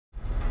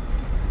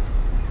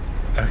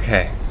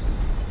Okay.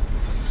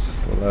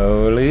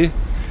 Slowly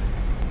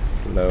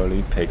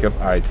pick up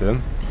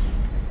item.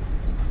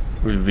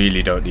 We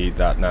really don't need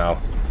that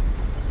now.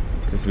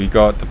 Because we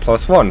got the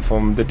 +1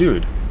 from the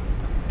dude.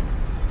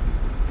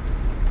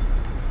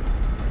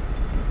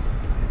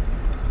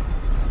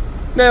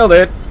 Nailed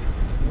it!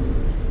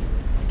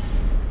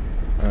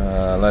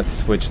 Let's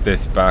switch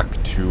this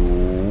back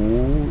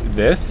to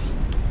this.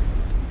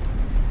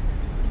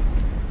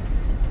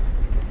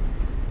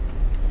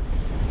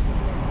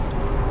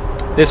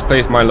 This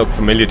place might look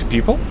familiar to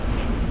people.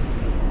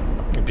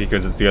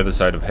 Because it's the other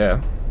side of here.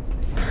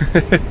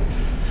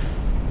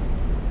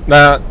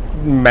 That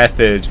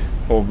method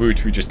or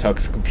route we just took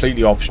is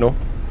completely optional.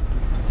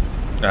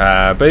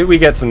 But we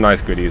get some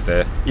nice goodies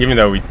there. Even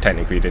though we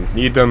technically didn't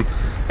need them.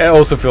 It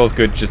also feels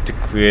good just to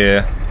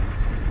clear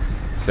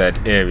said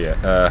area.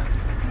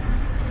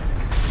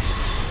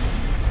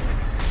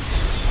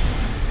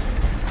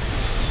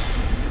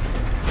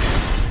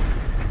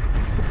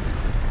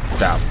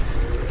 Stab.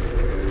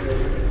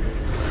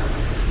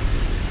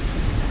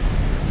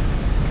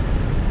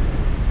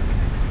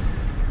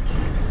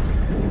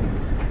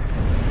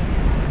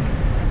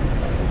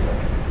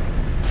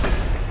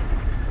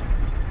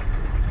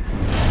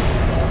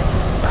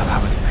 Oh,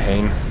 that was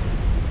pain.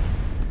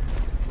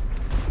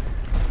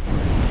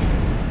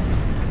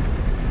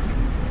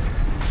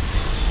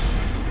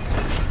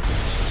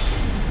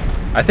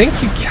 I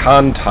think you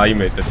can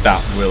time it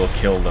that will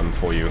kill them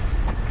for you.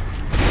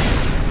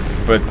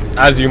 But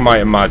as you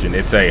might imagine,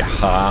 it's a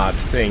hard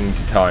thing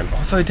to time.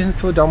 Also, I didn't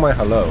throw down my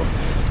hello.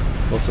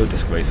 Also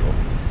disgraceful.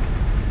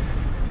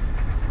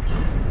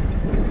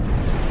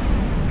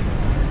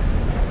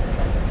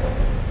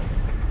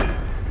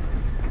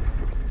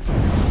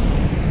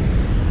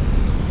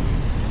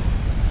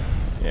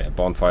 Yeah,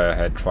 bonfire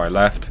ahead, try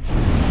left.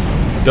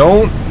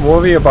 Don't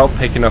worry about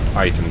picking up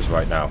items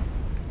right now.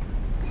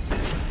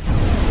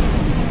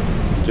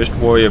 Just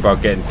worry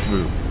about getting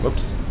through.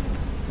 Whoops.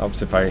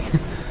 Helps if I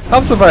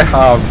helps if I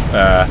have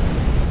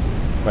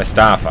my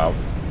staff out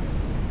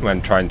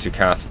when trying to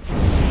cast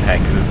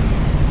hexes.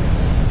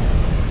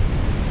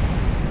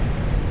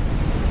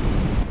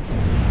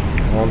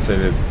 I won't say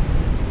there's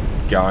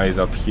guys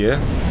up here.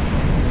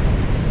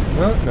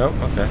 No, no,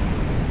 okay.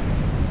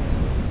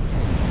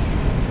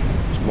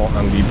 There's more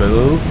angry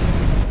bills.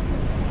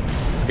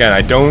 Again,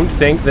 I don't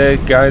think there are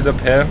guys up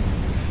here.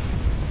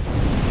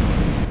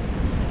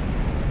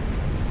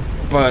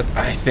 But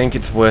I think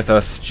it's worth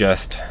us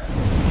just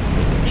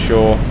making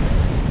sure.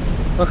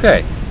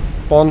 Okay.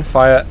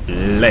 Bonfire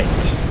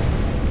lit.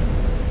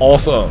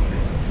 Awesome.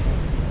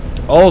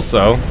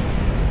 Also,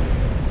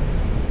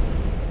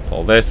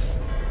 pull this.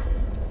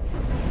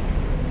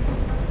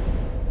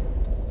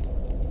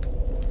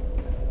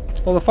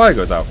 Well, the fire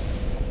goes out.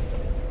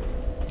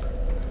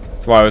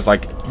 That's why I was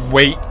like,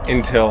 wait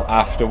until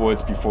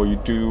afterwards before you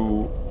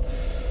do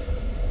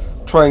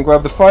try and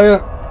grab the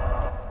fire.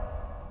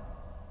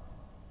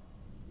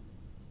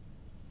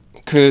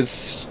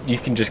 Because you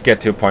can just get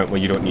to a point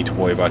where you don't need to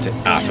worry about it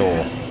at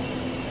all.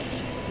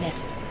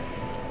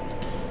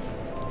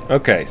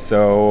 Okay,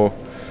 so...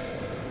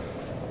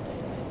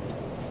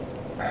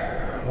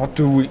 what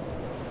do we...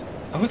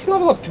 oh, we can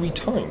level up 3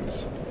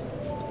 times.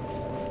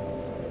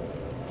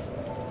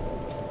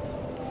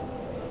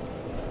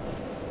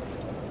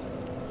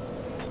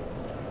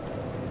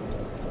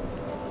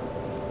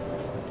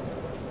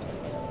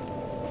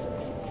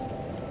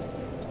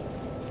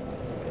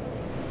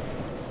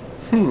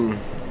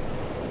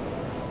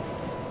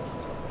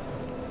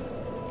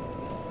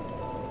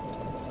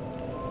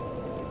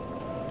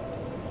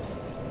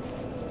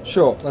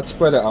 Sure, let's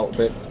spread it out a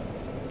bit.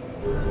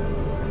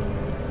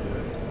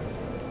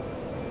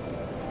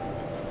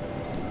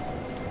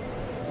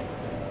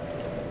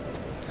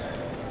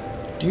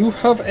 Do you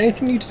have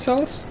anything new to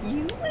sell us?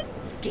 You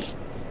again.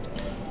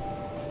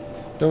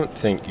 Don't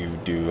think you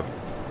do.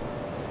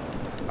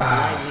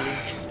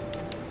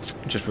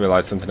 Just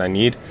realized something I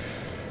need.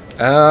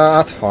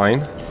 That's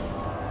fine.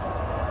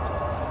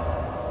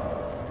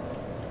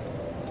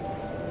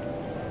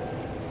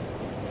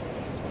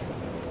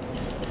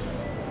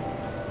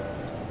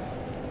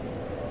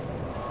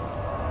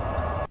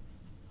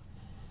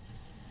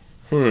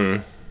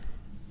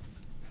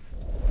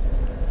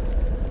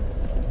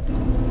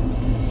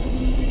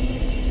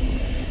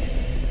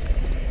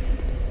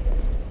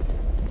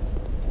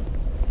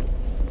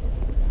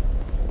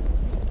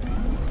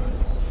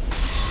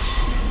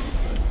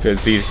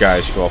 Because these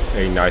guys drop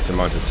a nice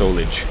amount of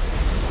soulage.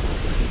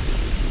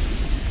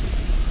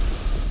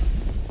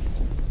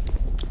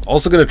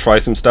 Also gonna try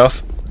some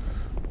stuff.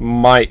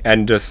 Might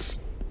end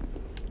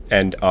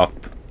up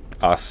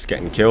us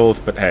getting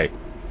killed, but hey.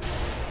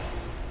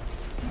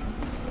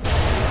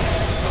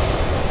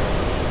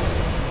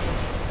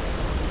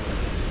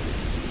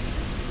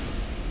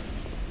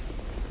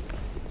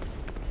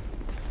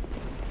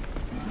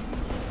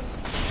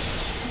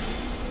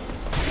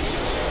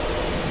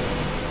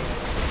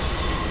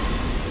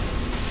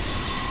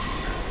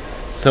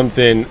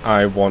 Something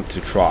I want to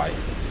try.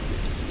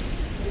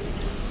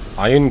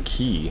 Iron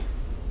key.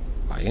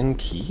 Iron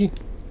key?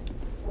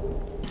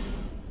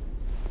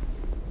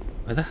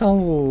 Where the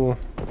hell?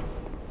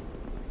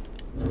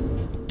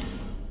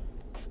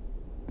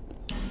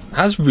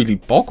 That's really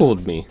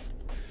boggled me.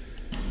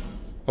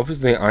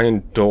 Opens the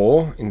iron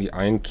door in the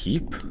iron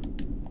keep.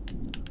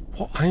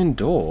 What iron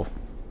door?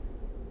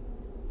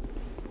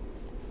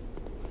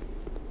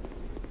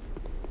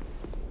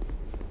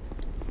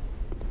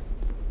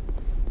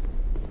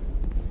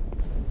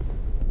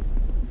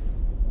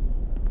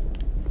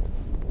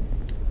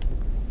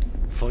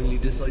 Finally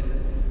decided.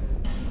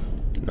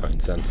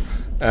 Nonsense.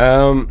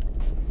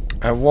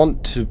 I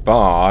want to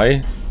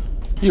buy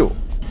you.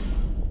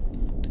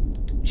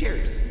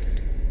 Cheers.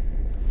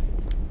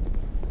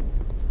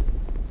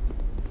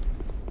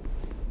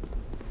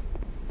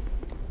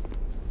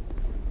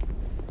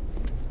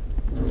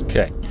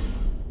 Okay.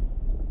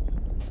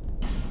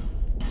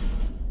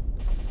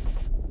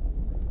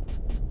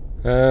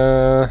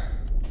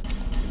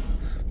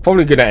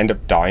 Probably gonna end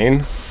up dying.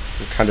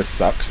 It kind of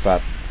sucks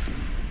that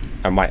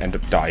I might end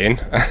up dying.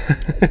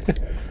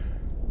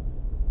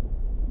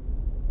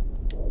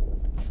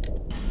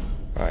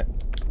 Right.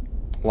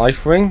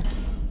 Life ring.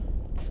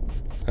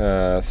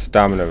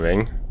 Stamina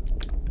ring.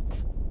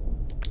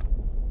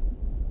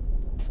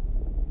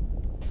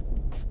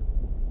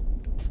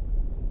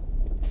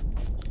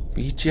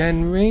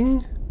 Regen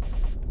ring?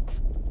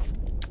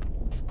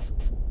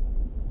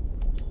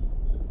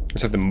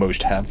 It's like the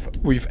most health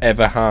we've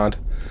ever had.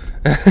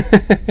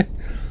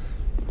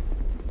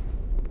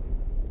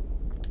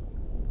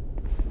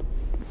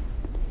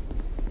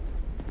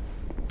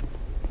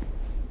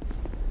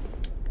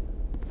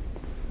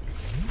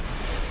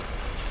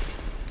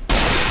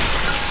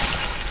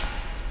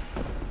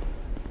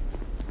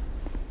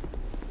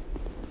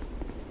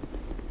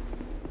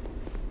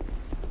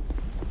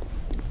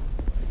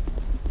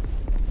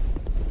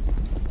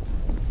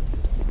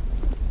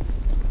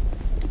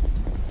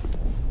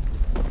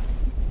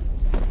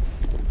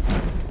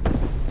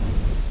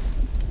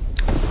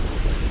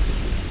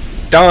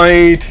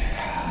 Died,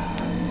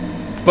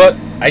 but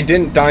I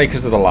didn't die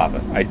because of the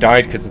lava. I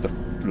died because of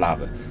the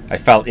lava. I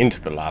fell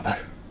into the lava.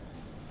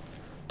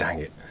 Dang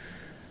it.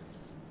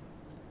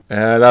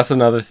 That's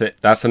another thing.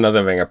 That's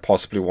another ring I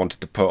possibly wanted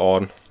to put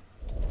on.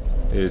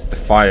 Is the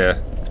fire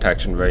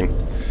protection ring.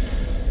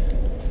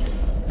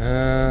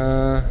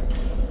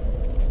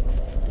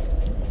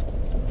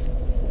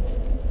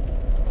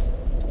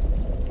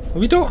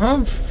 We don't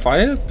have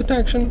fire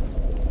protection.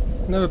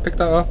 Never picked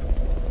that up.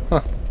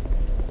 Huh.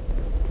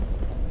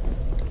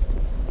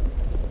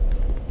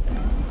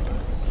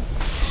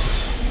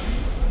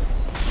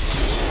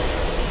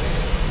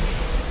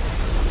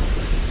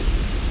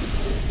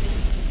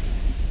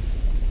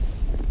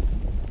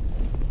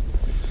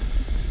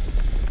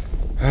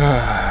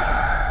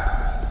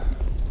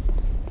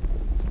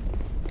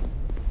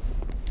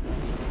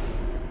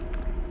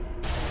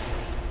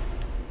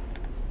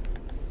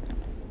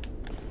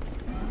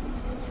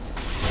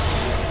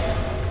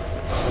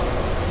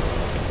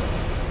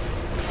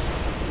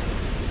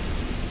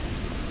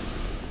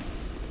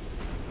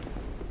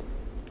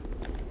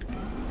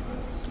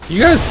 You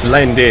guys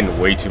blend in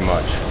way too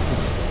much.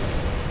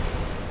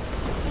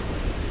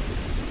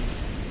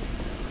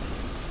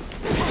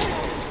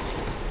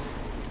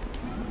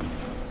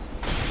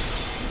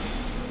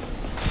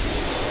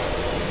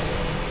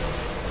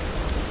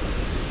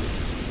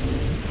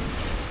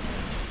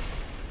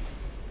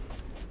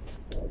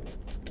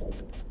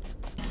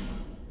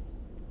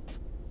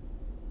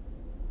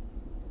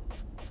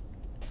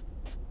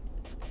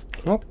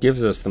 What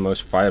gives us the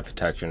most fire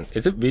protection?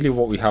 Is it really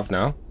what we have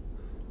now?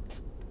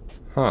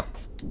 Huh.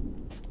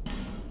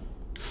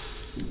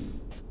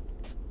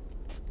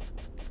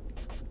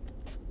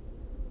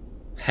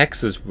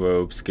 Hex's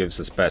robes gives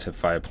us better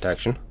fire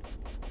protection.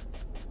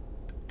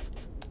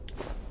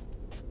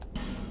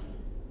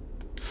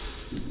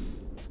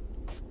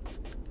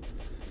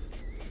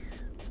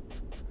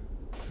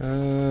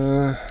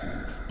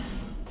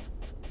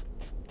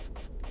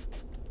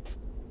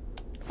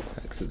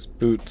 Hex's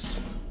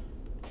boots.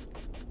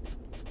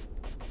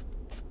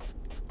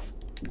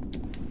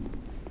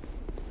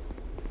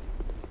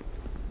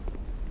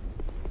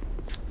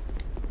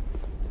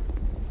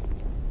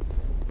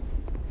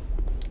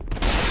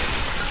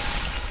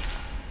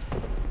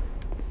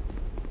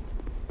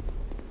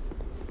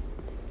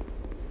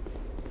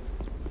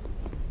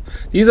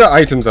 These are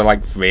items I like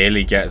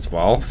rarely get as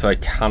well, so I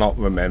cannot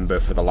remember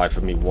for the life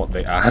of me what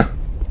they are.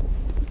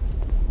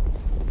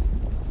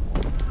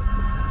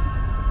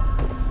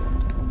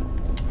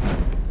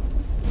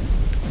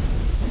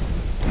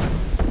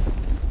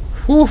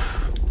 Whew.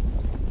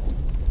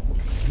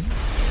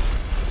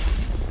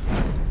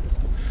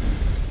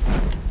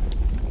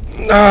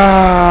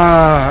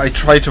 I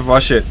tried to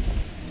rush it.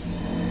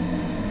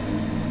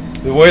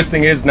 The worst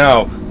thing is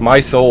now, my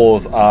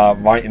souls are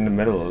right in the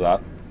middle of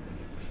that.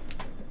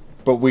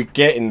 But we're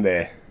getting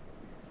there.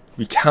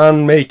 We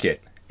can make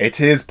it.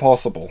 It is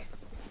possible.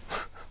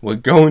 We're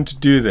going to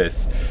do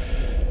this.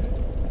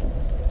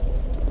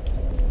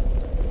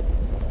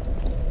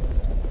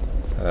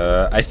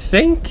 I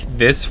think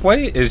this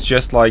way is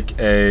just like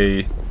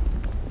a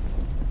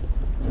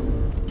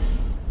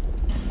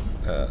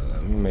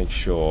make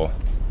sure.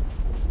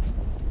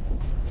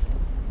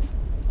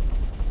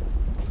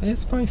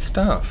 Where's my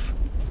stuff?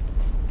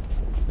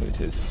 There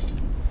it is.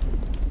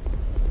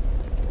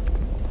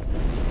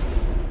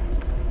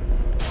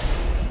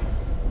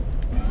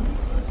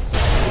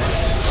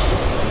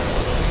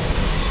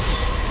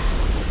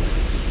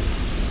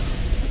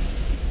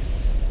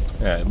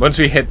 Yeah, once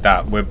we hit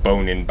that, we're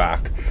boning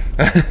back.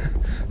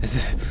 This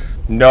is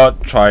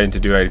not trying to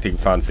do anything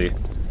fancy.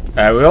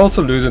 We're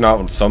also losing out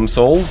on some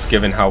souls,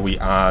 given how we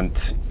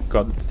aren't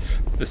got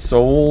the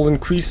soul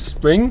increase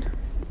ring.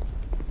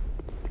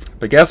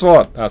 But guess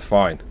what? That's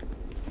fine.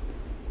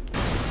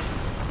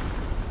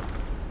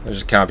 I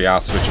just can't be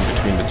asked switching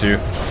between the two.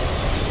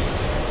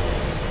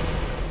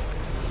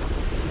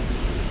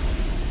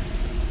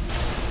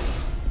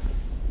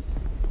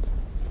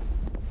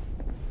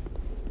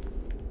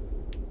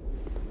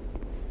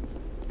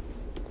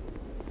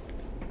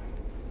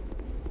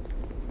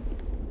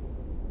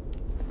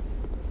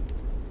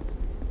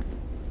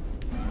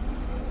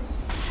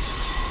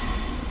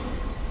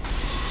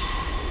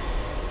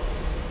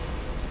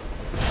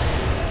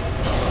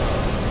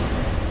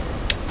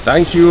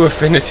 Thank you,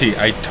 Affinity.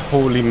 I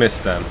totally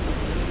missed them.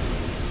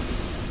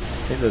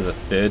 I think there's a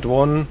third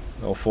one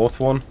or fourth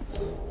one.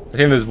 I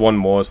think there's one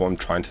more is what I'm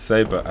trying to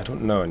say, but I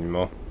don't know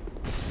anymore.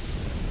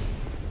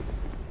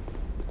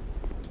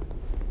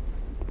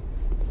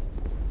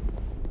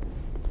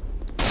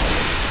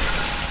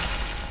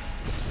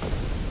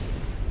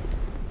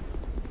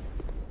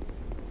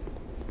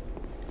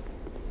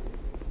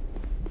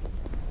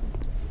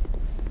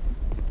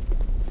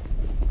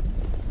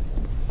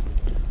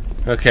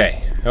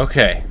 Okay.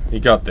 Okay, you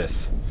got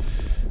this.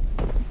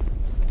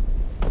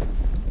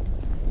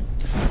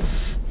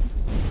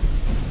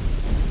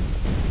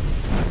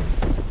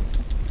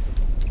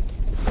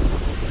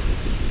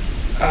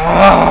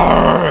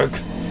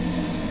 Arrgh!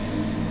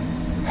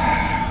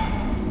 I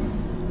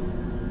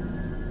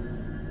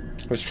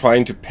was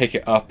trying to pick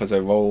it up as I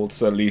rolled,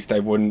 so at least I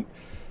wouldn't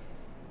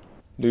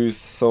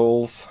lose the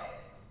souls.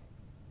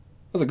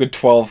 That was a good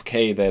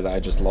 12k there that I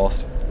just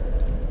lost.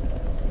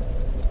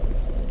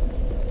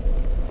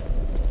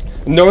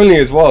 Knowingly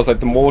as well, it's like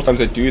the more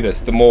times I do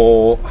this, the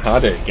more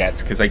harder it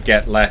gets, because I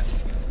get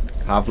less,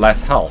 have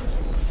less health.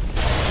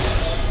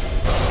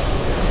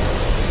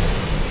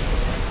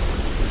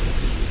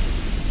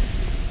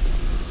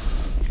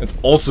 It's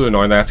also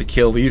annoying that I have to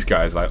kill these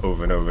guys like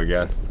over and over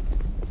again.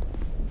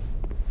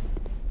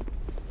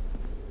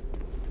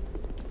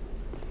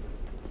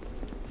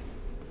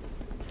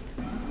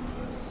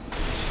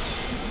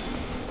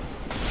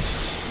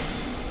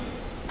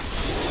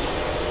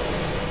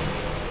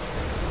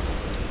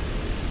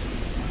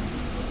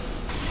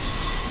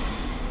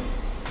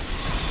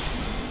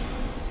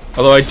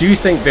 Although I do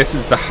think this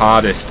is the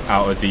hardest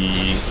out of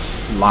the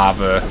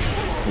lava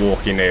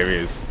walking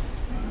areas.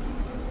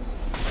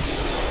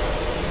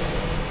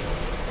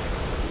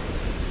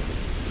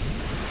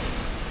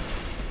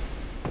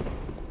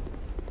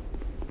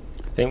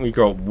 I think we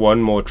got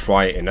one more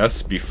try in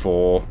us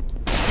before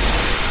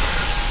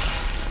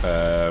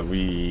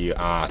we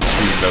are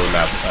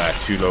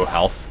too low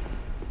health.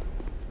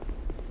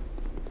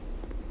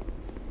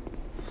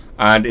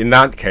 And in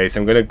that case,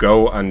 I'm gonna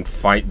go and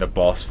fight the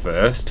boss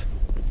first.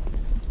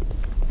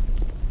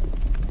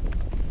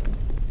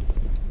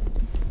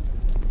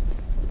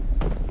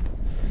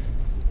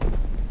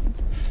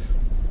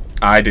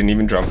 I didn't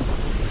even jump.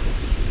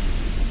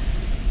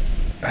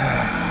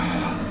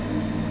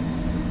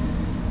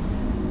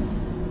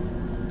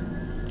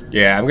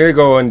 Yeah, I'm gonna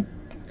go and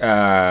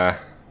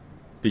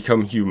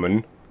become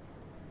human.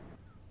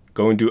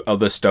 Go and do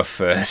other stuff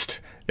first.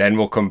 Then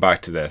we'll come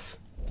back to this.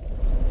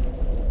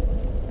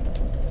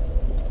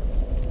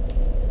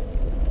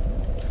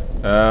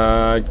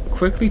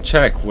 Quickly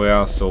check where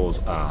our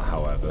souls are,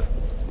 however.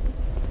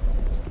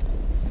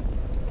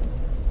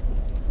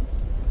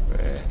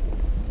 There.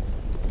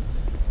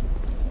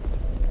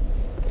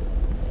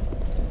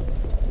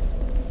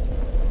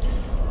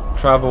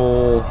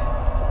 Travel.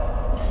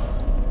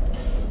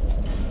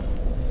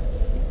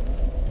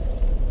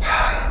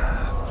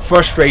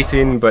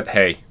 Frustrating, but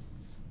hey.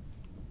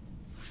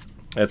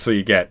 That's what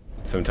you get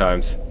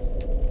sometimes.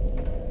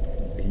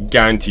 I can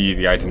guarantee you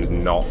the item's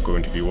not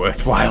going to be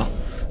worthwhile.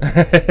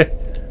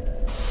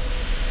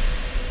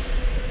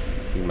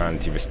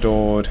 Humanity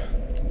restored.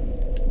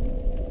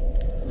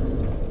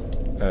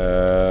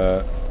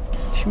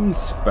 Tune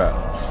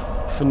spells.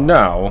 For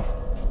now,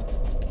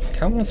 I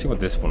kind of want to see what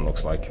this one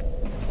looks like.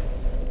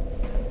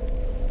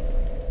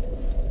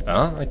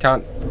 I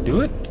can't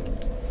do it?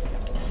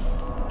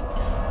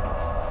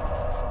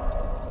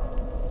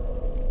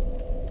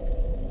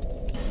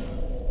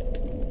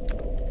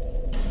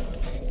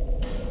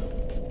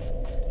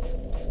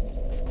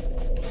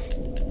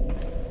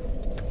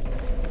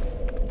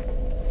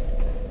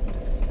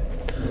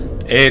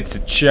 It's a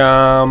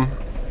charm.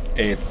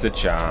 It's a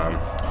charm.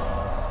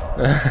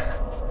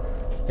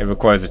 It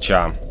requires a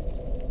charm.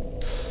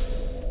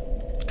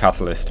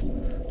 Catalyst.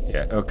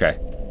 Yeah, okay.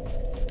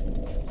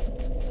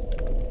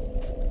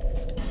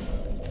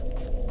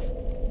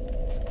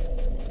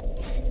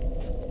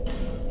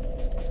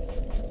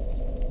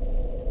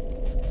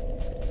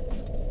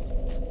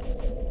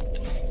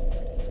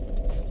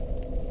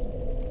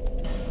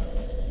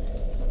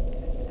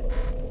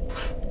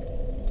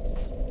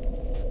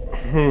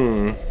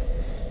 I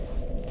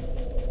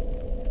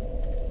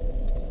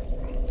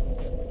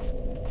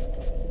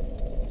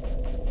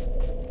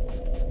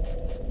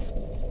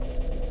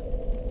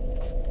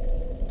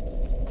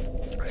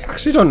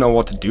actually don't know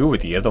what to do with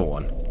the other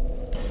one.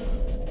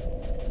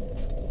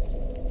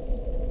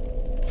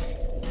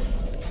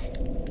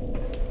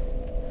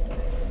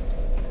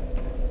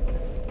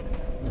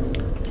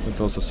 Let's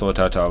also sort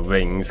out our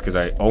rings, because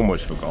I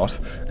almost forgot.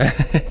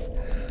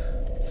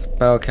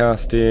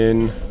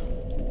 Spellcasting.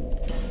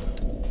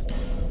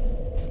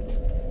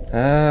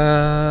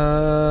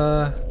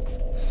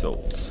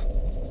 Souls.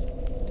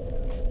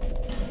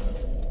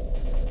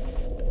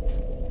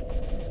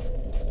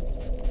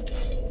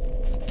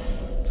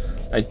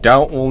 I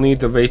doubt we'll need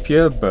the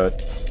rapier,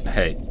 but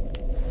hey,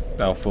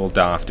 that'll feel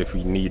daft if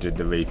we needed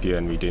the rapier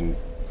and we didn't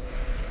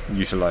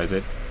utilize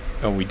it,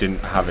 or we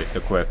didn't have it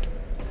equipped.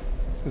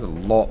 There's a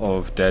lot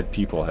of dead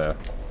people here.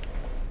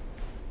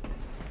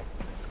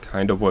 It's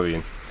kind of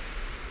worrying.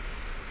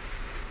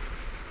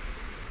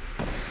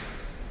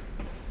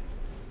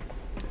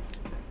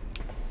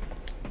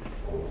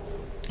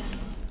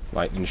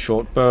 Lightning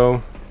short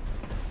bow.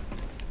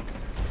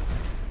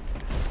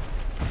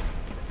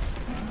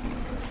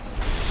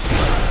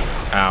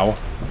 Ow.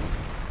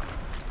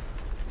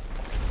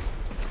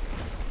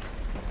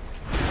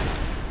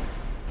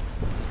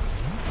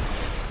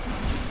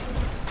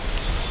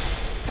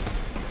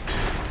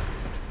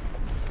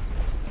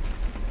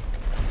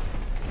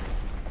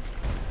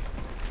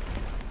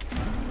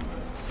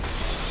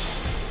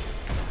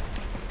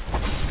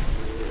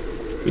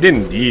 We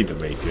didn't need the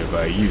rapier,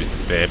 but I used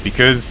it there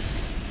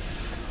because,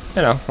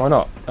 you know, why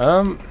not?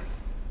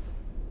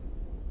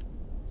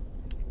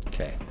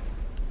 Okay.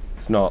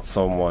 It's not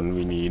someone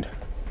we need.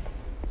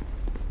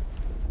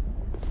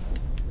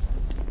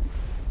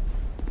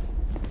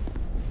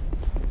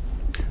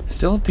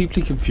 Still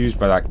deeply confused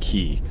by that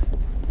key.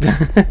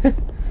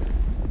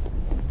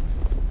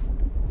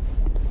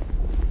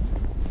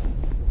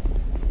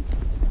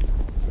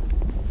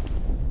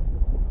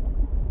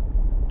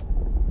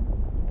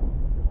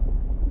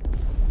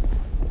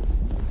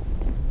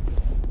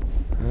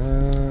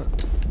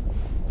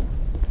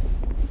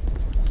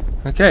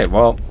 Okay,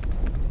 well,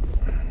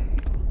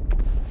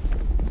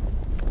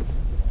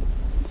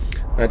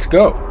 let's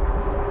go.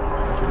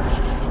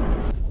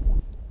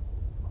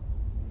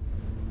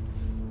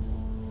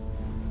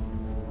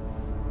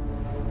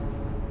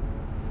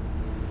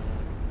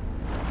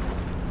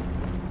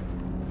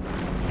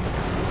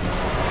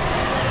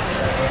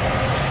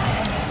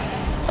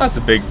 That's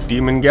a big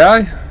demon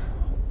guy.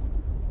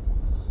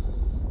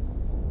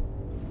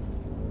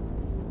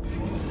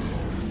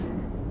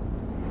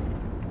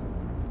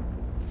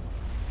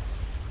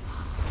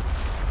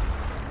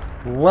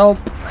 Well,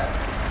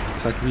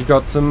 looks like we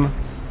got some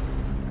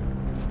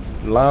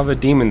lava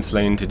demon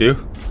slaying to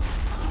do.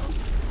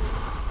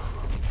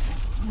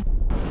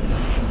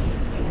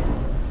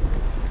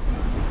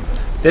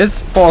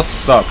 This boss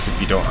sucks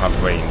if you don't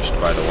have ranged,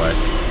 by the way.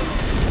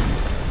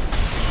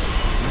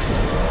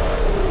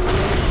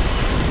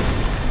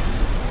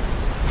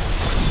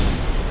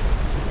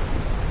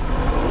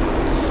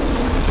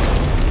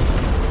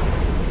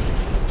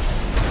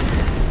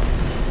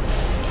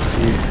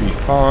 Two, three,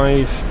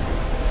 five.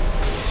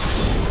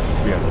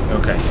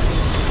 Okay.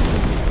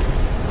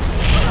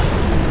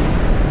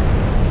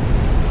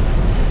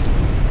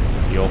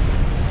 Heal.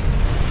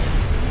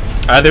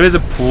 There is a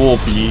pool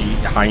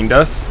behind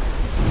us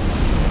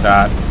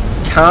that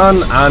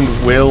can and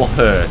will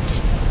hurt.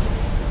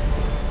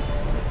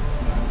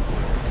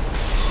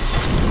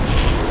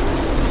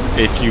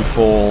 If you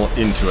fall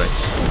into it,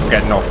 or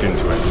get knocked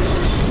into it.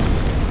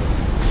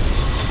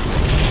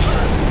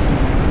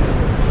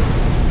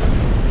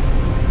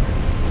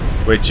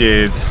 Which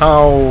is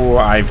how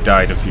I've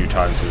died a few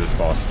times with this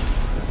boss.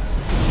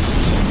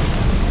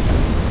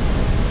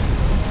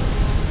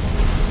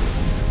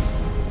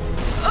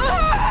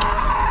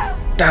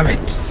 Damn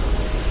it!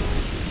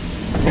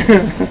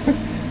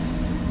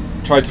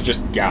 Tried to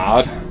just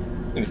guard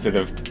instead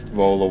of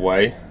roll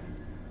away.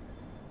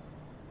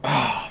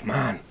 Oh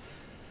man.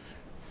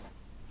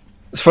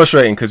 It's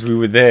frustrating because we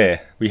were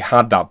there. We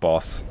had that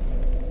boss.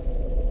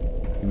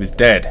 He was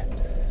dead.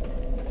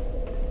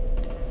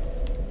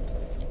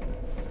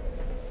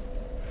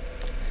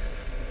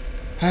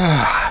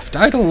 I've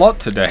died a lot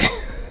today.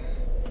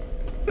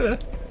 I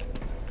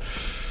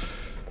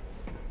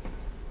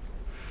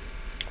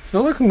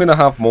feel like I'm gonna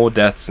have more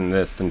deaths in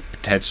this than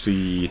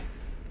potentially,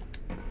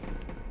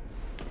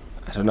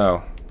 I don't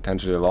know,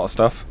 potentially a lot of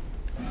stuff.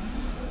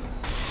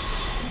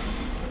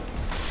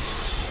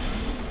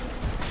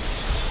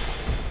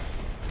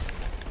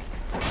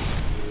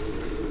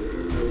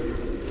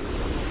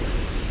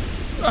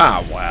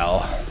 Ah,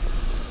 well.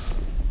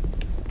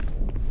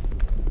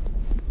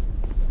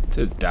 It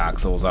is Dark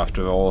Souls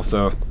after all,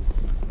 so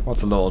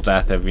what's a little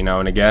death every now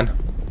and again?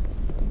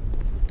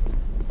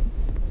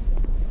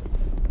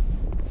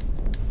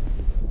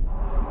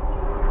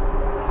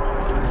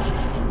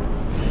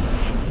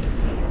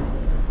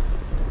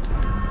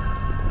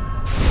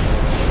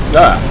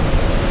 Ah!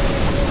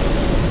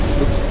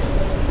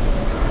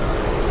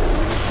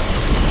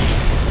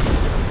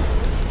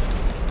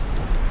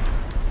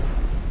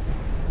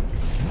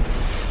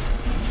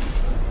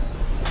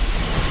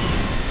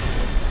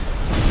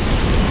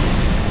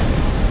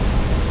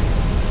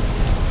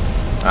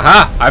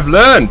 I've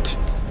learned!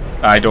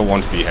 I don't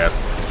want to be here.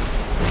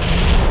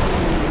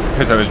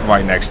 Because I was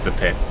right next to the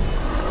pit.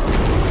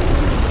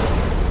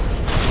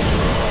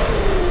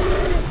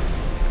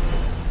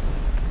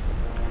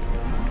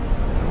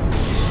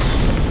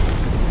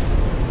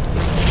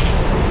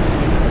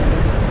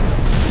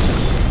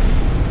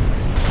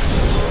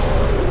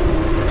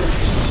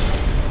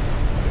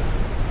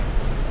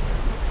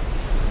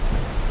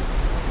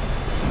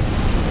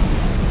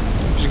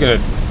 I'm just gonna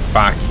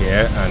back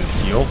here and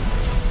heal.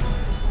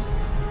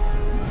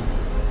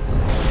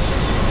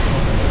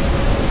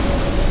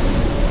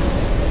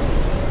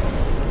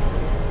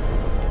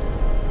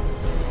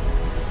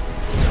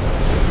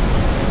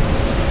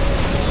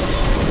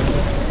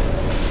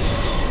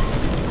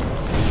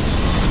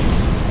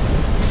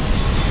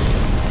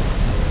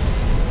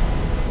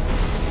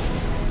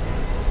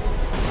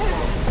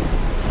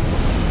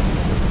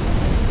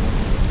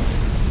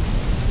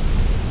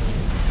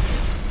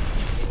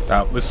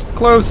 That was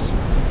close.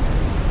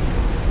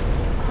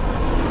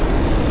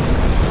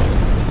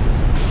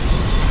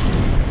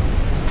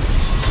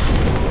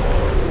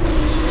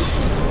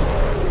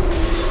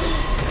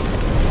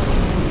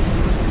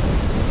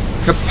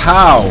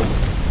 Kapow!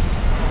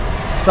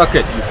 Suck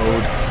it, you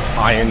old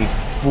iron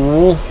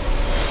fool.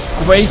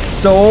 Great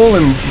soul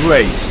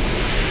embraced.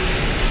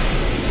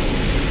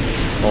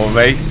 Or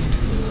raced.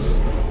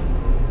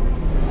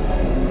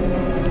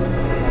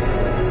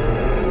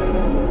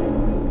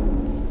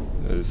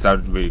 It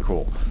sounded really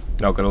cool.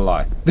 Not gonna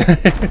lie.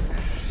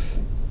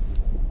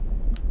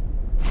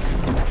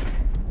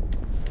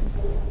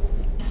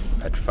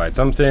 Petrified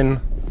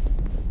something.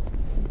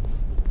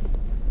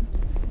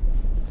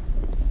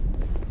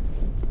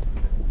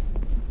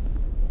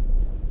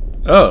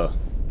 Oh.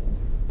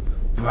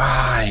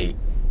 Right.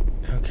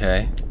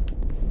 Okay.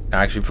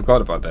 I actually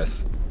forgot about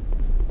this.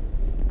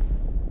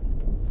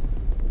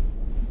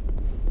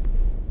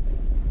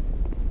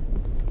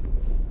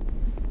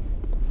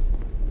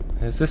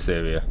 There's this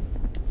area.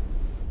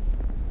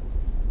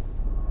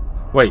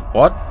 Wait,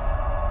 what?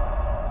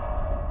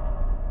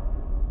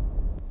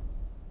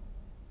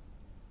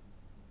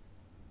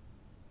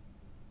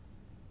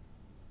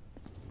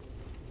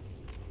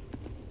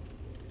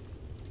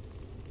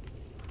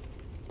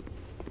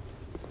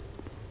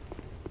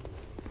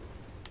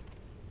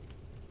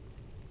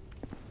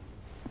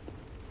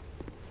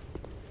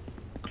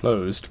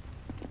 Closed.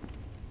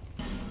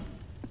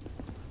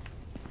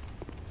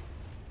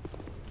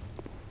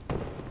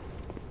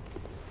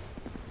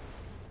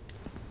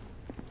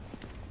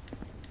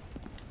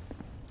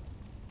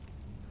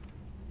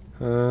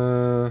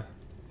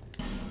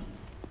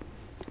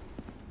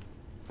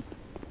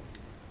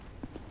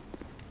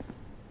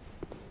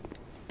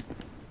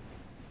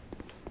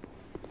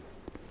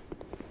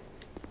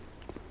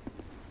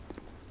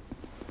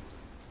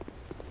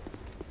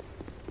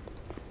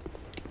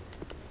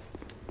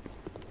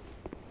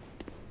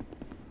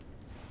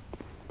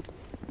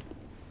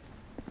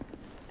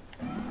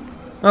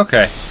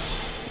 Okay.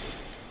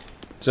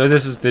 So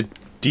this is the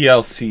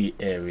DLC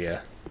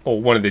area,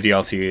 or one of the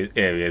DLC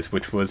areas,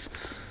 which was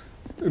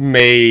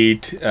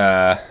made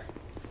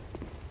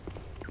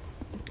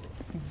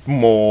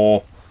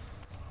more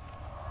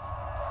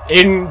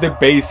in the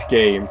base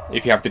game.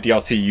 If you have the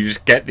DLC, you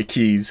just get the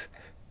keys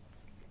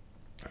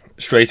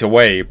straight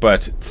away,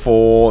 but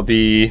for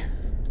the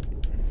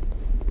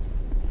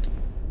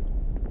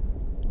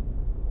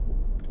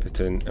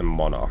Fitton and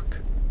Monarch,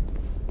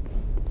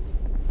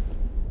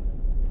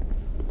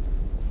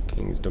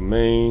 King's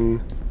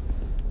Domain,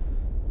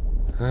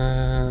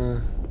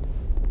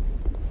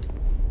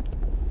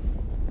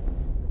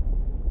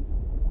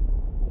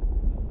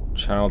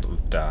 Child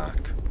of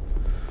Dark.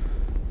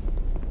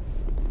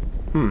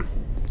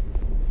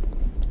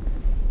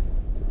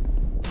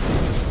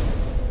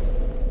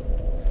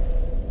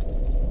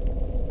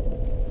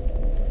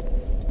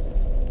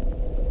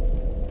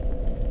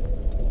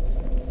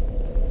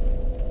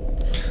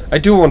 I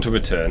do want to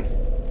return,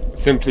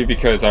 simply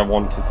because I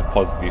want to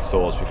deposit these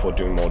souls before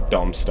doing more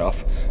dumb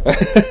stuff.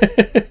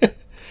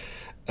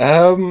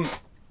 So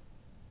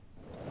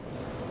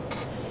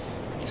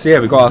yeah,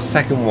 we got our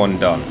second one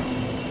done.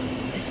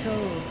 The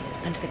soul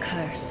and the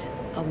curse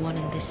are one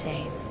and the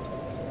same.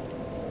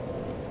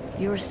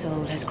 Your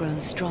soul has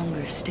grown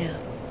stronger still.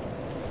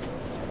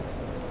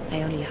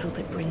 I only hope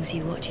it brings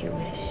you what you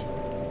wish.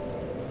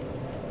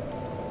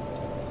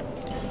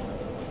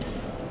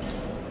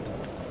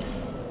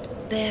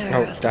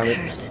 Bearer of the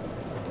curse.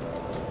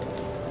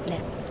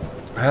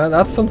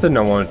 That's something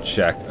I want to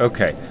check.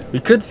 Okay,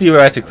 we could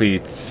theoretically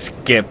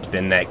skip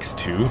the next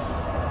two,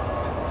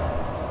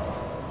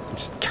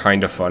 which is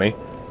kind of funny,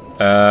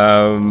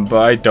 but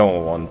I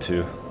don't want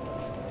to.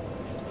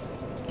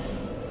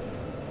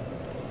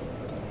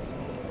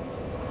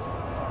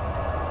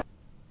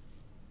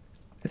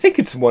 I think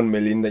it's 1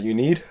 million that you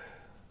need.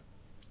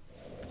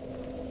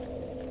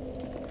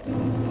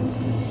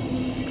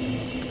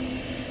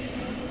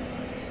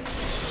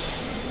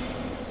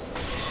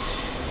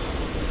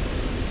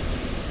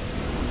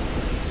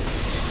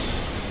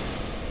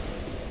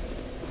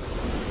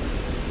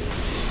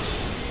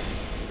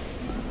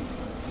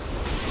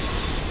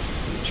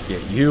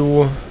 get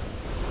you.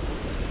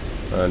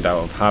 And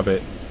out of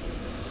habit.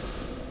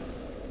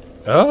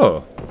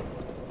 Oh.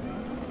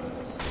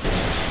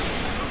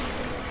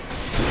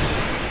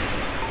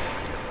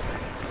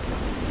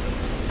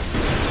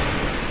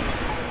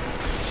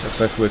 Looks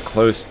like we're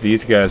close to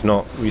these guys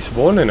not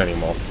respawning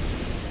anymore.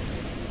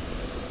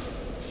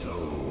 So,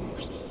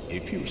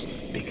 if you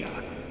bigger.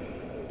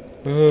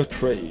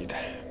 Trade.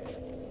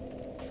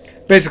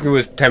 Basically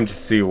was tempted to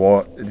see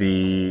what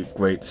the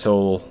Great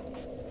Soul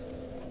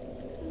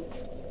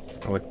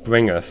would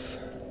bring us.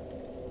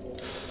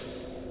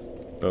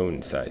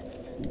 Bone Scythe.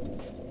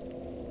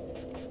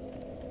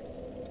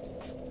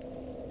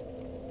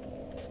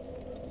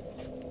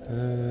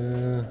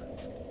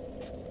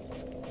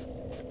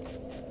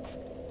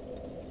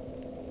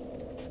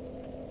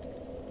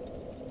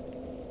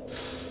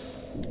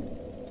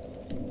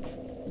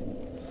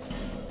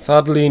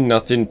 Sadly,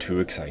 nothing too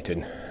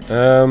exciting.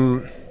 I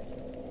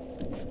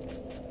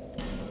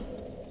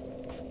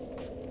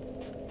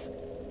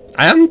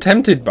am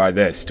tempted by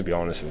this, to be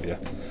honest with you.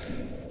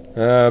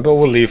 But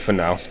we'll leave for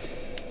now.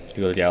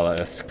 He'll yell at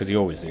us, because he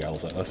always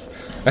yells at us.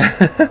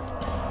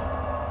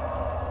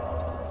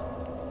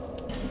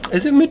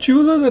 Is it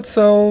Majula that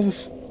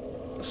sells...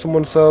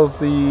 Someone sells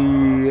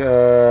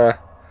the...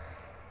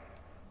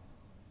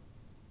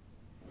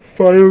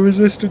 fire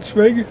resistant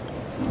swing?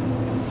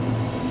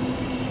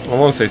 I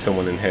won't say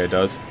someone in here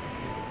does.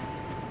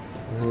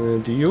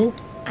 Do you?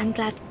 I'm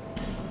glad.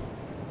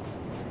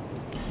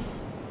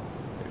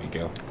 There we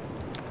go.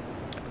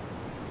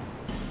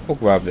 We'll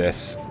grab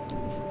this.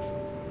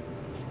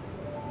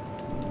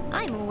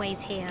 I'm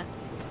always here.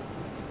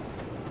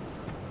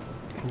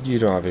 You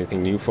don't have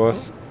anything new for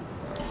us?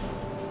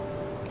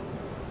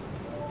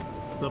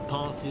 The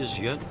path is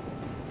yet.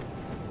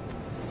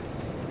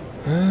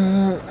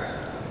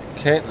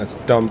 Okay, let's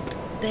dump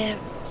There.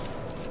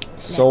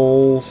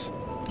 souls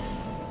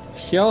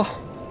here.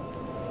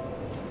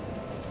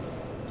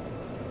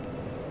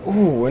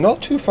 Ooh, we're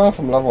not too far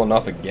from leveling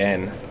up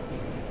again.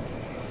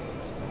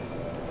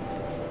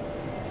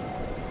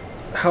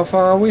 How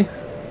far are we?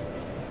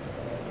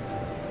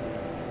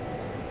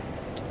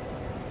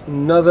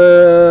 Another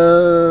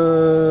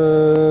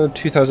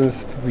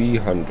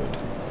 2,300.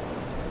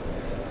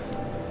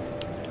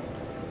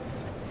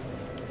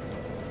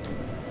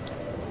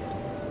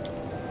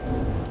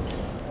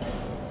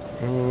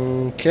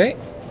 Okay,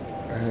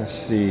 let's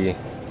see.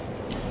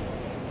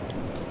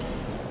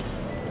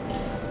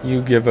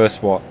 You give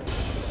us what?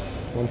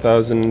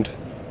 1,000.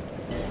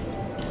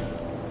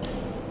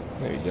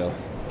 There you go.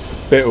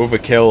 Bit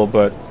overkill,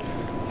 but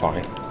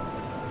fine.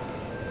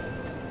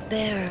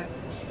 Bearer.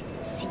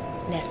 See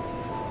less.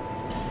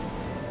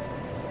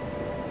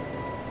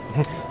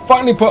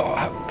 Finally put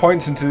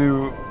points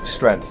into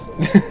strength.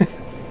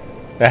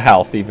 Their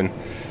health, even.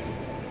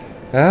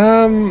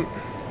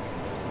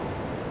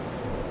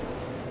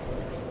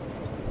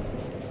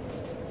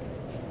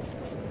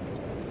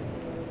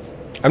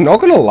 I'm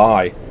not gonna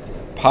lie.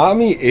 Part of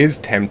me is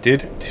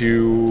tempted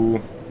to...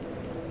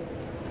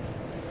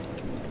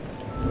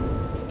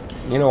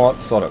 You know what?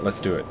 Sod it. Let's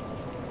do it.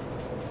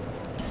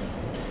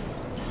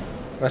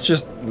 Let's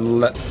just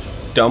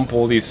dump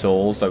all these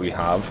souls that we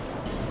have.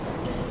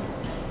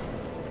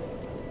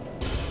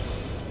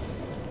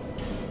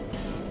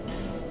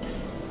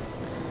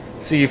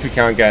 See if we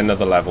can't get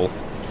another level.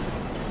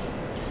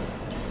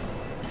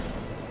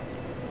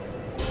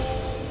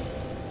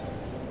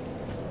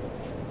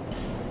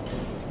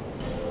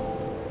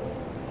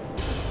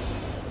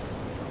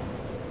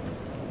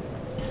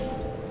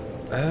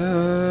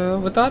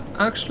 Would that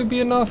actually be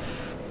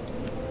enough?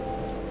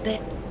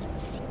 Bit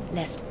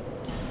less.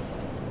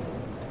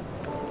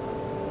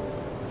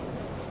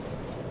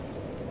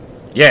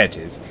 Yeah, it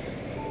is.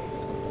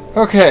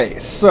 Okay,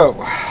 so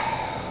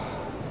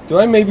do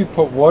I maybe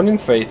put one in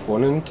faith,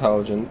 one in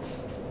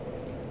intelligence,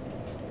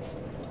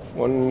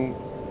 one.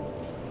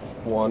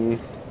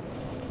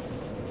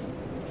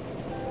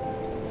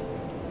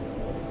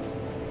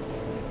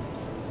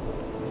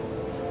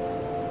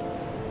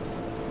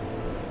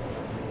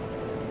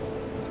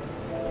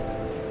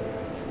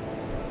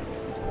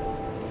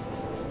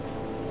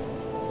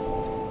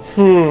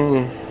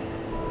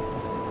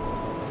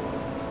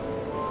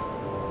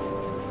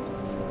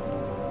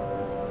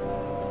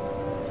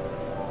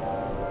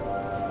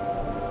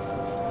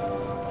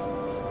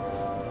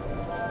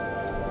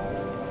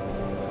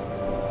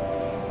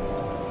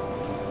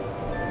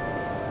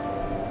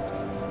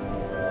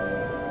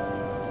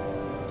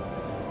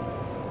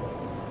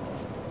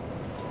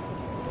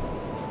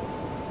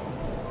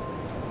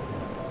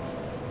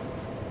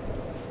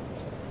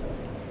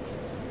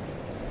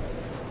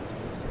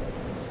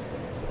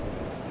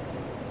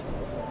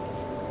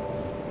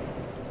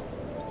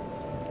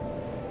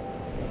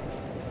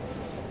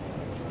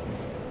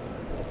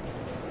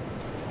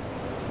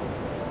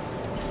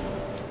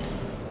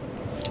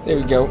 There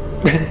we go.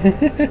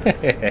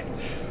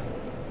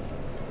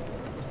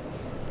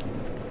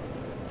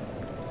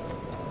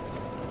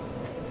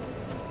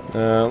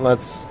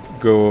 Let's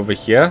go over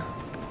here.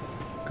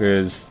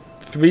 Because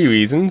 3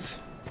 reasons.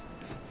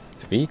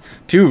 me.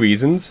 2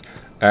 reasons.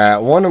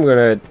 One, I'm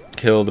gonna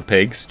kill the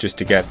pigs just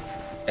to get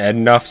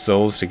enough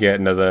souls to get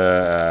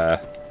another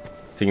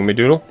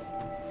thingamadoodle.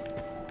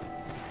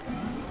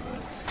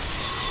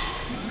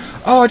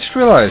 Oh, I just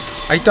realized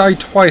I died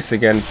twice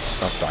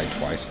against. Not died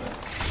twice.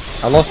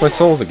 I lost my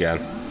souls again.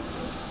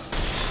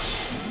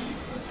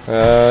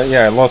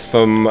 Yeah, I lost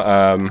them.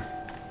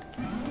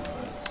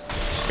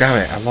 Damn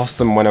it! I lost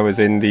them when I was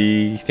in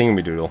the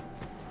thingamadoodle.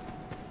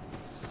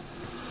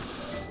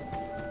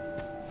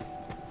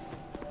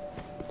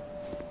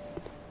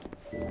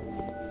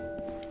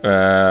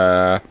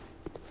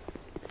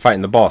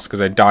 Fighting the boss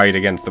because I died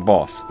against the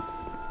boss.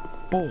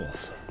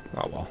 Balls.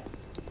 Oh well.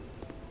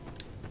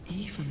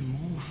 Even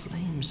more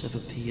flames have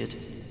appeared.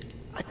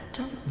 I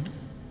don't know.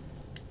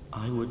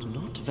 I would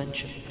not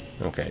venture.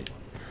 Okay.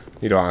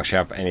 You don't actually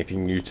have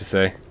anything new to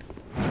say.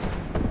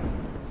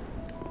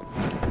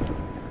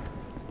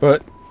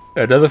 But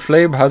another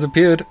flame has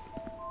appeared.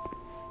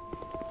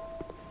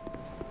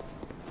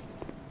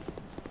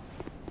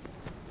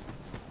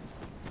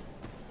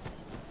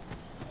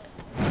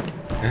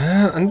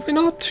 And we're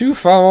not too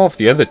far off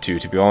the other two,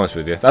 to be honest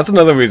with you. That's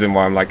another reason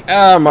why I'm like,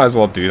 I might as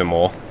well do them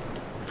all.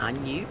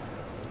 And you?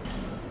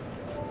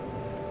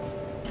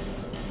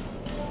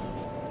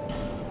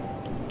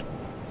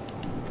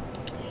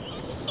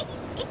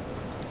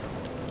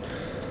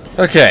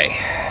 Okay.